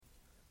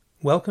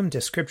Welcome to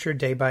Scripture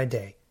Day by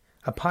Day,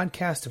 a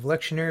podcast of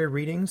lectionary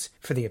readings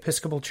for the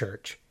Episcopal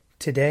Church.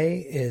 Today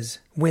is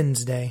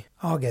Wednesday,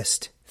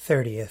 August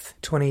 30th,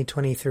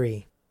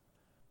 2023.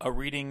 A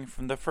reading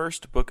from the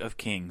first book of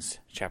Kings,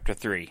 chapter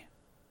 3.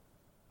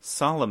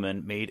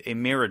 Solomon made a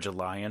marriage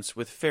alliance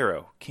with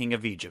Pharaoh, king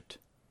of Egypt.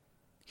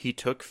 He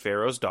took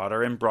Pharaoh's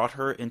daughter and brought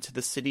her into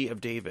the city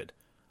of David,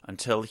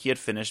 until he had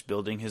finished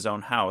building his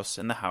own house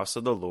and the house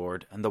of the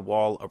Lord and the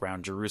wall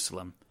around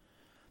Jerusalem.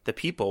 The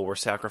people were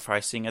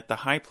sacrificing at the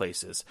high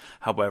places,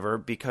 however,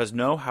 because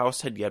no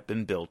house had yet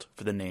been built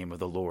for the name of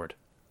the Lord.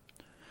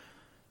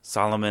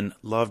 Solomon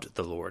loved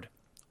the Lord,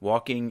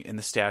 walking in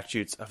the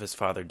statutes of his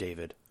father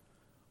David.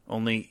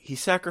 Only he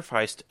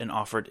sacrificed and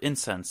offered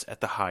incense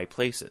at the high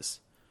places.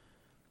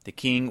 The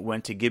king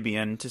went to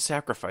Gibeon to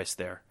sacrifice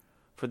there,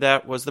 for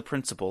that was the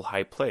principal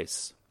high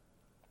place.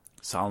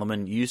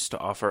 Solomon used to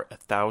offer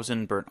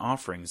 1,000 burnt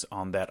offerings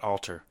on that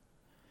altar.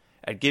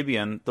 At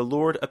Gibeon, the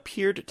Lord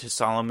appeared to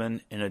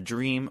Solomon in a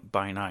dream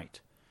by night.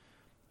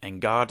 And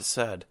God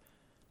said,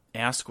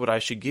 "Ask what I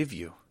should give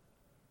you."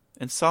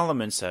 And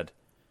Solomon said,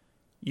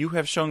 "You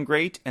have shown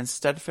great and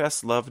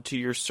steadfast love to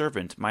your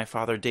servant, my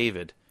father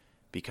David,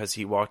 because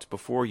he walked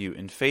before you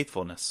in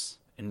faithfulness,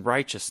 in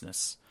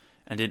righteousness,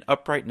 and in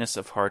uprightness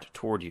of heart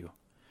toward you.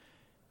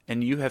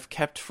 And you have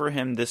kept for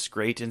him this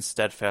great and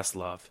steadfast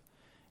love,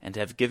 and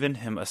have given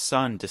him a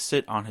son to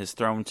sit on his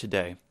throne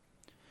today.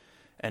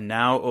 And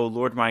now, O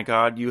Lord my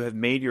God, you have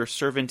made your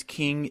servant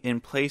king in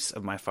place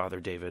of my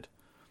father David,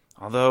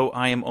 although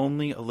I am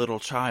only a little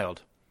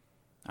child.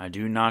 I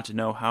do not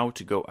know how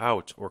to go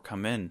out or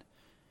come in.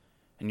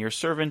 And your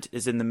servant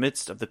is in the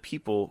midst of the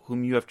people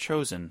whom you have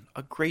chosen,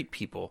 a great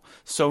people,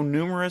 so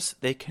numerous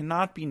they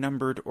cannot be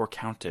numbered or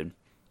counted.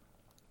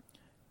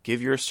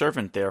 Give your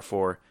servant,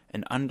 therefore,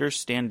 an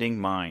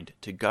understanding mind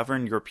to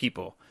govern your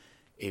people,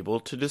 able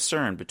to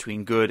discern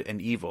between good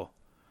and evil.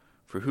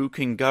 For who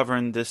can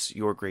govern this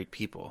your great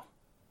people?"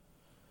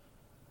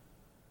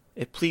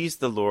 It pleased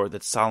the Lord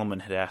that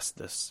Solomon had asked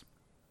this.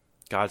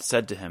 God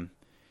said to him,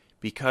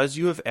 "Because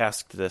you have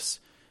asked this,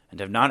 and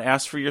have not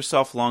asked for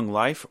yourself long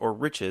life or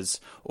riches,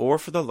 or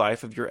for the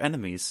life of your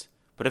enemies,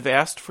 but have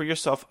asked for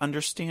yourself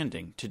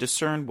understanding to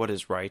discern what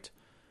is right,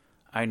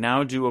 I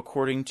now do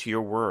according to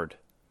your word.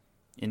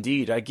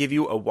 Indeed, I give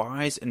you a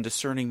wise and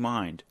discerning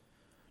mind.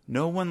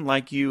 No one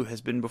like you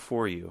has been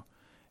before you,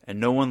 and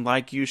no one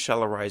like you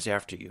shall arise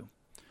after you.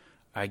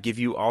 I give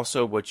you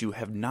also what you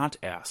have not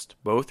asked,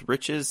 both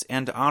riches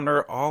and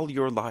honor all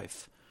your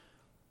life.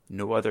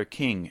 No other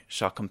king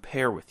shall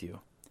compare with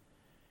you.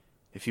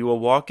 If you will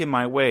walk in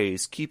my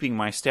ways, keeping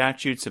my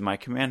statutes and my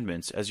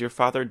commandments, as your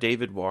father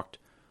David walked,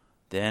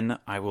 then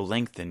I will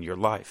lengthen your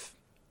life."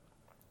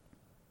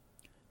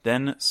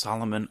 Then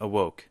Solomon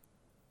awoke.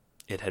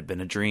 It had been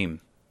a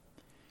dream.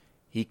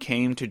 He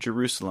came to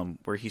Jerusalem,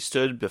 where he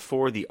stood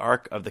before the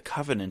ark of the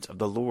covenant of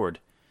the Lord.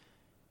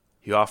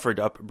 He offered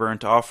up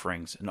burnt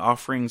offerings and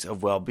offerings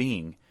of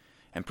well-being,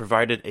 and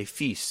provided a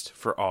feast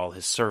for all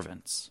his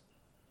servants.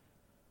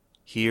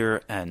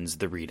 Here ends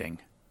the reading.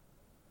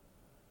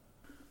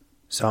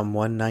 Psalm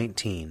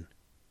 119.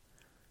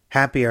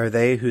 Happy are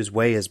they whose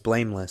way is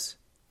blameless,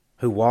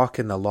 who walk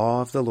in the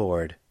law of the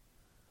Lord.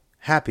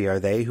 Happy are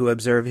they who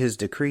observe his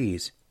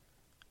decrees,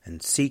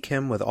 and seek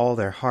him with all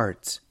their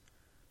hearts,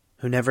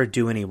 who never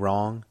do any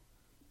wrong,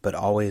 but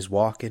always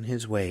walk in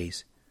his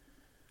ways.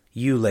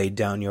 You laid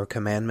down your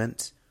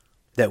commandments,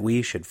 that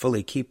we should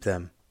fully keep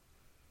them.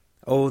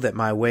 Oh, that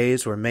my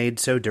ways were made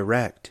so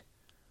direct,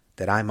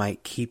 that I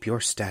might keep your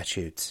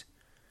statutes.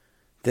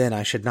 Then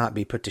I should not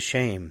be put to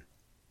shame,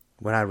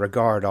 when I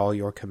regard all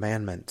your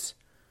commandments.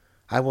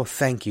 I will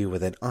thank you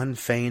with an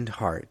unfeigned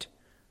heart,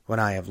 when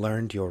I have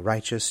learned your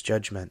righteous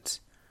judgments.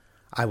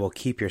 I will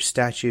keep your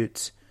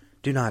statutes,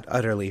 do not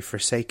utterly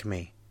forsake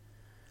me.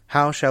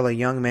 How shall a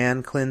young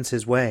man cleanse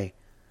his way?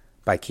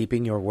 By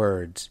keeping your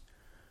words.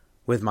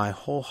 With my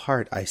whole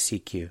heart I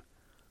seek you.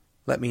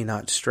 Let me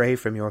not stray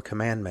from your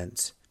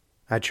commandments.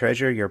 I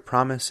treasure your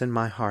promise in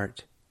my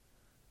heart,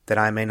 that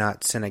I may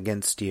not sin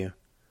against you.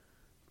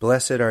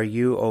 Blessed are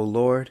you, O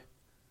Lord.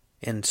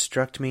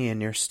 Instruct me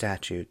in your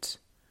statutes.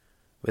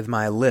 With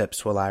my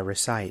lips will I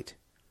recite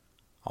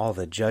all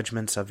the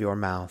judgments of your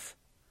mouth.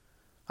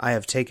 I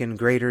have taken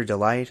greater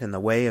delight in the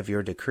way of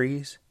your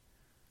decrees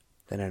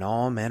than in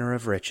all manner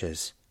of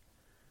riches.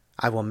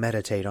 I will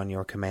meditate on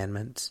your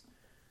commandments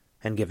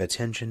and give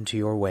attention to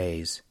your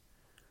ways.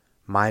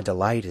 My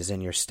delight is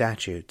in your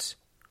statutes.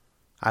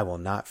 I will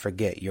not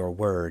forget your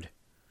word.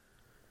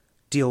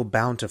 Deal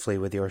bountifully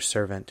with your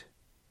servant,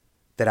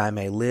 that I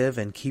may live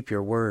and keep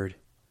your word.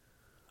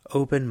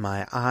 Open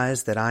my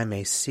eyes that I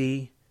may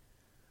see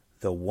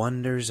the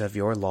wonders of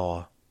your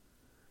law.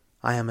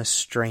 I am a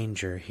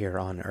stranger here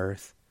on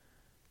earth.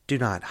 Do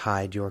not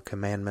hide your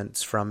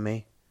commandments from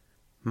me.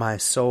 My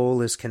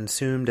soul is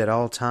consumed at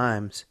all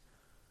times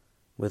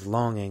with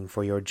longing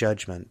for your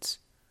judgments.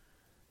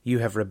 You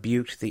have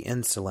rebuked the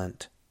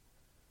insolent.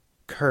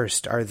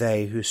 Cursed are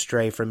they who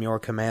stray from your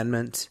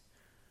commandments.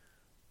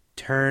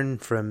 Turn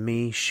from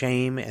me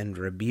shame and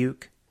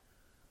rebuke.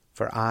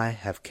 for I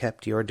have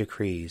kept your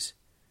decrees.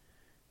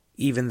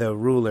 Even though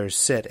rulers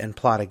sit and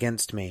plot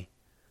against me,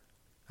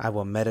 I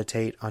will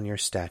meditate on your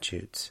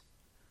statutes.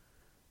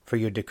 For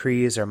your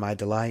decrees are my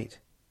delight,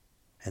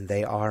 and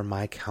they are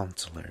my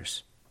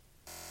counselors.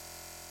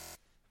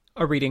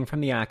 A reading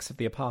from the Acts of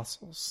the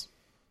Apostles.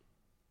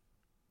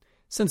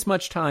 Since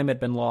much time had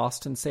been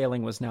lost and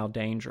sailing was now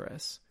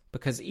dangerous,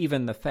 because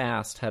even the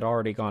fast had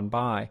already gone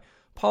by,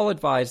 Paul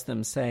advised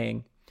them,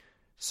 saying,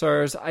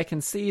 Sirs, I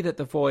can see that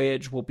the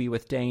voyage will be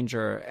with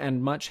danger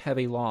and much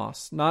heavy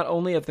loss, not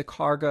only of the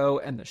cargo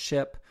and the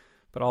ship,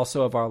 but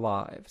also of our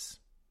lives.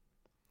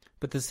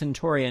 But the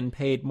centurion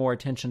paid more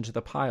attention to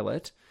the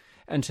pilot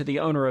and to the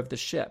owner of the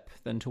ship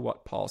than to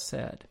what Paul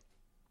said.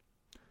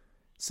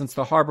 Since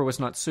the harbor was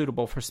not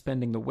suitable for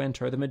spending the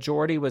winter, the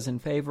majority was in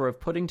favor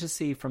of putting to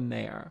sea from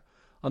there,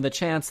 on the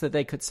chance that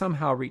they could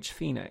somehow reach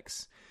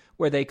Phoenix,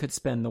 where they could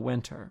spend the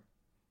winter.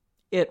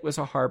 It was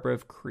a harbor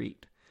of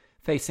Crete,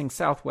 facing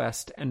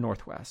southwest and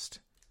northwest.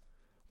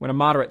 When a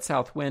moderate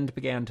south wind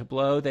began to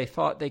blow, they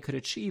thought they could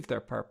achieve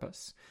their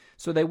purpose,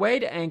 so they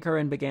weighed anchor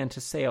and began to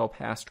sail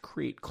past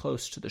Crete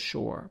close to the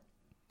shore.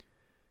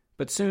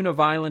 But soon a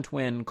violent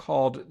wind,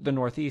 called the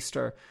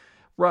northeaster,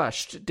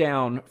 rushed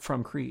down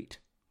from Crete.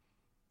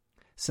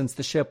 Since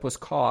the ship was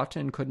caught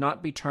and could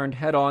not be turned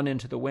head-on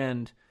into the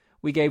wind,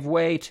 we gave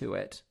way to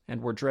it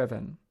and were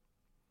driven.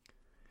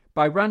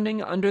 By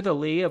running under the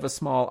lee of a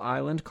small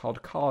island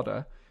called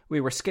Cauda, we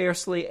were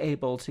scarcely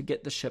able to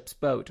get the ship's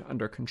boat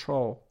under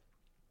control.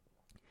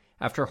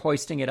 After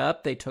hoisting it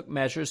up, they took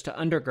measures to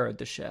undergird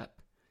the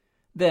ship.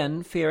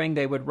 Then, fearing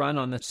they would run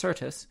on the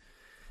Syrtis,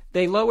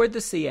 they lowered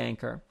the sea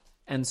anchor,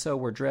 and so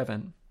were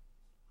driven.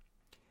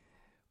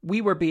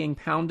 We were being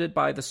pounded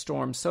by the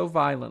storm so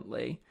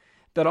violently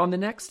that on the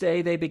next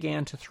day they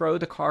began to throw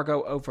the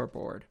cargo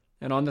overboard,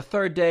 and on the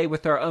third day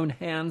with their own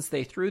hands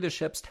they threw the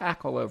ship's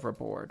tackle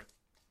overboard.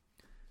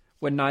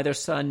 When neither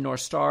sun nor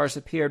stars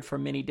appeared for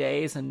many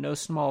days and no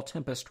small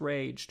tempest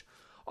raged,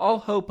 all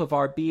hope of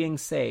our being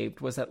saved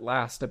was at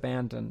last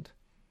abandoned.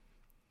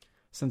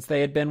 Since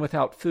they had been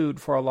without food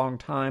for a long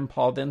time,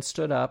 Paul then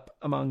stood up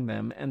among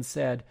them and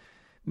said,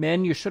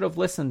 Men, you should have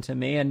listened to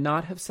me and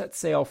not have set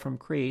sail from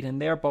Crete,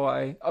 and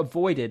thereby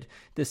avoided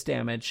this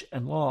damage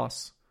and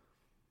loss.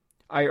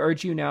 I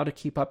urge you now to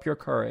keep up your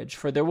courage,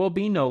 for there will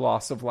be no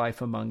loss of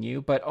life among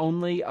you, but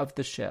only of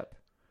the ship.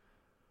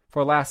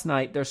 For last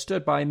night there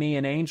stood by me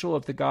an angel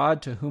of the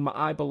God to whom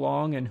I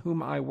belong and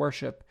whom I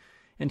worship,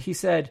 and he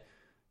said,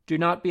 Do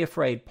not be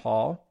afraid,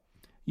 Paul.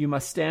 You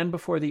must stand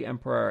before the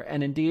emperor,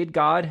 and indeed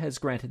God has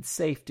granted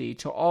safety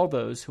to all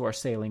those who are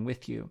sailing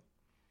with you.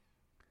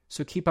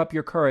 So keep up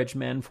your courage,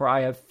 men, for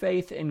I have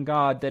faith in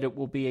God that it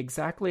will be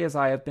exactly as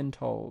I have been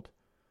told.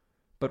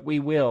 But we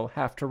will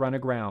have to run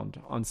aground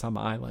on some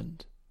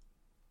island.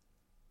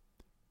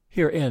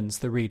 Here ends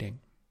the reading.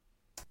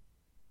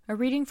 A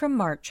reading from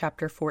Mark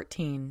chapter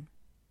 14.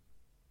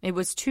 It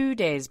was 2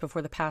 days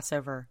before the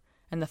Passover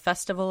and the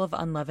festival of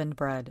unleavened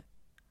bread.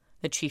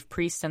 The chief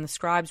priests and the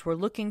scribes were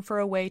looking for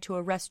a way to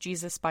arrest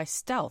Jesus by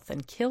stealth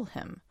and kill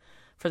him,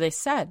 for they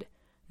said,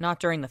 Not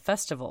during the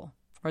festival,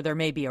 or there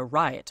may be a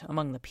riot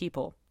among the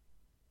people.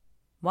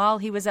 While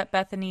he was at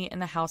Bethany in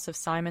the house of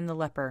Simon the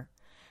leper,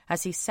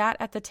 as he sat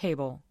at the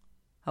table,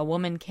 a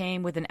woman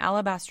came with an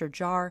alabaster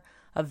jar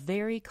of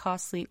very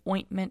costly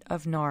ointment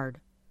of nard,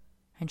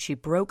 and she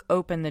broke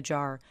open the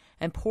jar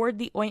and poured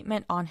the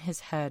ointment on his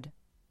head.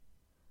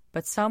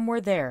 But some were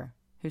there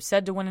who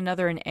said to one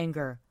another in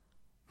anger,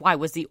 Why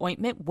was the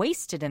ointment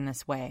wasted in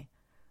this way?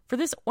 For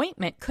this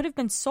ointment could have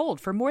been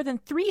sold for more than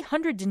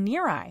 300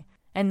 denarii,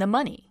 and the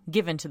money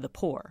given to the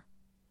poor.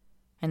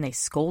 And they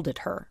scolded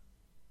her.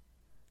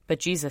 But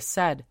Jesus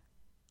said,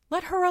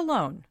 Let her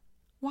alone.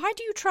 Why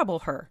do you trouble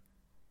her?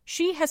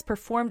 She has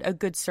performed a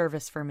good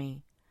service for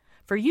me.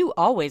 For you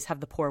always have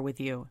the poor with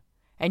you,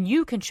 and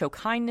you can show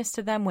kindness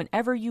to them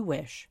whenever you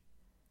wish.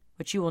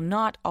 But you will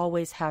not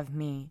always have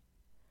me.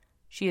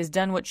 She has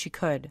done what she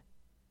could.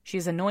 She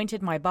has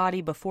anointed my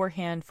body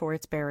beforehand for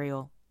its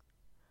burial.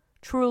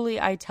 Truly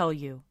I tell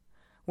you,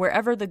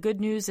 wherever the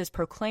good news is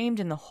proclaimed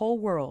in the whole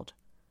world,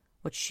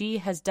 what she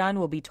has done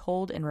will be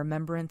told in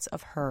remembrance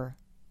of her.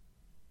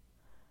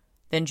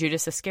 Then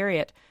Judas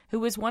Iscariot, who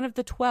was one of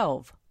the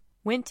 12,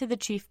 went to the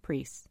chief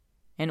priests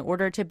in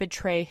order to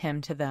betray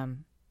him to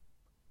them.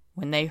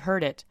 When they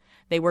heard it,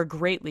 they were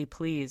greatly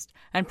pleased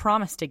and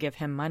promised to give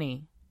him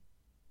money.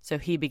 So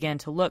he began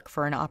to look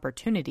for an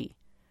opportunity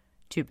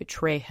to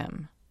betray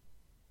him.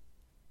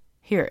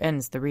 Here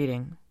ends the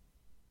reading.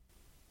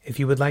 If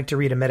you would like to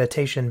read a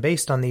meditation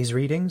based on these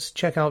readings,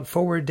 check out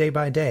Forward Day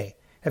by Day,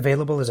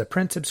 available as a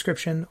print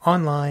subscription,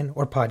 online,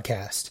 or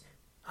podcast.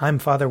 I'm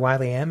Father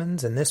Wiley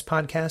Ammons, and this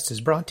podcast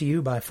is brought to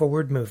you by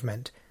Forward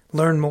Movement.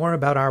 Learn more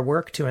about our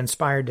work to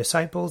inspire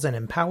disciples and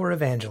empower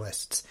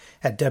evangelists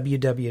at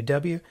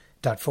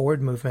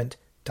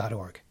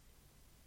www.forwardmovement.org.